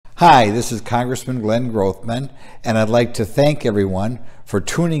Hi, this is Congressman Glenn Grothman, and I'd like to thank everyone for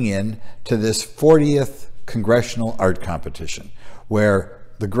tuning in to this 40th Congressional Art Competition, where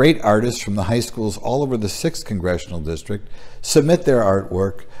the great artists from the high schools all over the 6th Congressional District submit their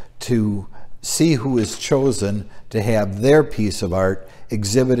artwork to see who is chosen to have their piece of art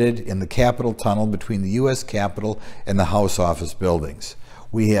exhibited in the Capitol Tunnel between the U.S. Capitol and the House Office buildings.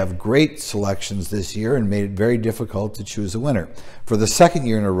 We have great selections this year and made it very difficult to choose a winner. For the second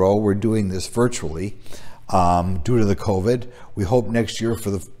year in a row, we're doing this virtually due to the COVID. We hope next year for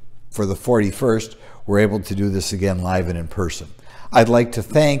the 41st, we're able to do this again live and in person. I'd like to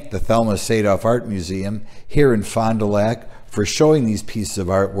thank the Thelma Sadoff Art Museum here in Fond du Lac for showing these pieces of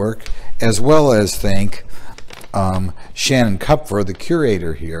artwork, as well as thank Shannon Kupfer, the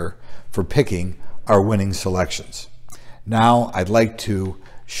curator here, for picking our winning selections. Now I'd like to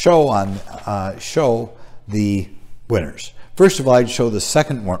show the winners. First of all, I'd show the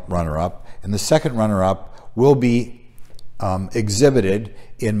second runner-up, and the second runner-up will be exhibited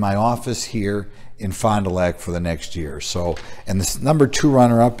in my office here in Fond du Lac for the next year. So, and this number 2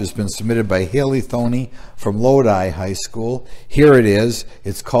 runner-up has been submitted by Haley Thoney from Lodi High School. Here it is.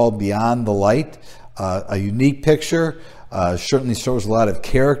 It's called Beyond the Light. A unique picture. Certainly shows a lot of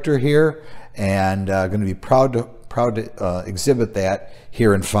character here, and going to be proud to exhibit that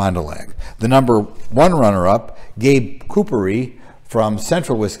here in Fond du Lac. The number 1 runner-up, Gabe Coopery from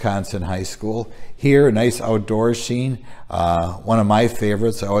Central Wisconsin High School. Here, a nice outdoors scene. One of my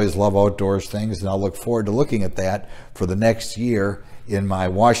favorites. I always love outdoors things, and I'll look forward to looking at that for the next year in my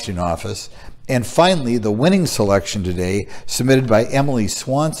Washington office. And finally, the winning selection today, submitted by Emily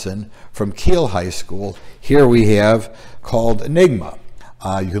Swanson from Kiel High School. Here we have called Enigma.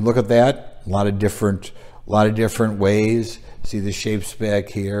 You can look at that, a lot of different ways. See the shapes back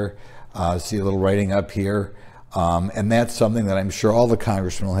here, see a little writing up here. And that's something that I'm sure all the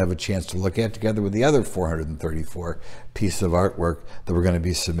congressmen will have a chance to look at together with the other 434 pieces of artwork that we're going to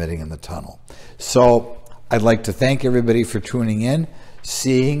be submitting in the tunnel. So I'd like to thank everybody for tuning in,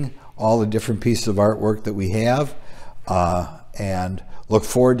 seeing all the different pieces of artwork that we have, and look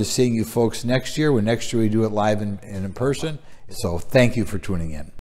forward to seeing you folks next year, when next year we do it live and in person. So thank you for tuning in.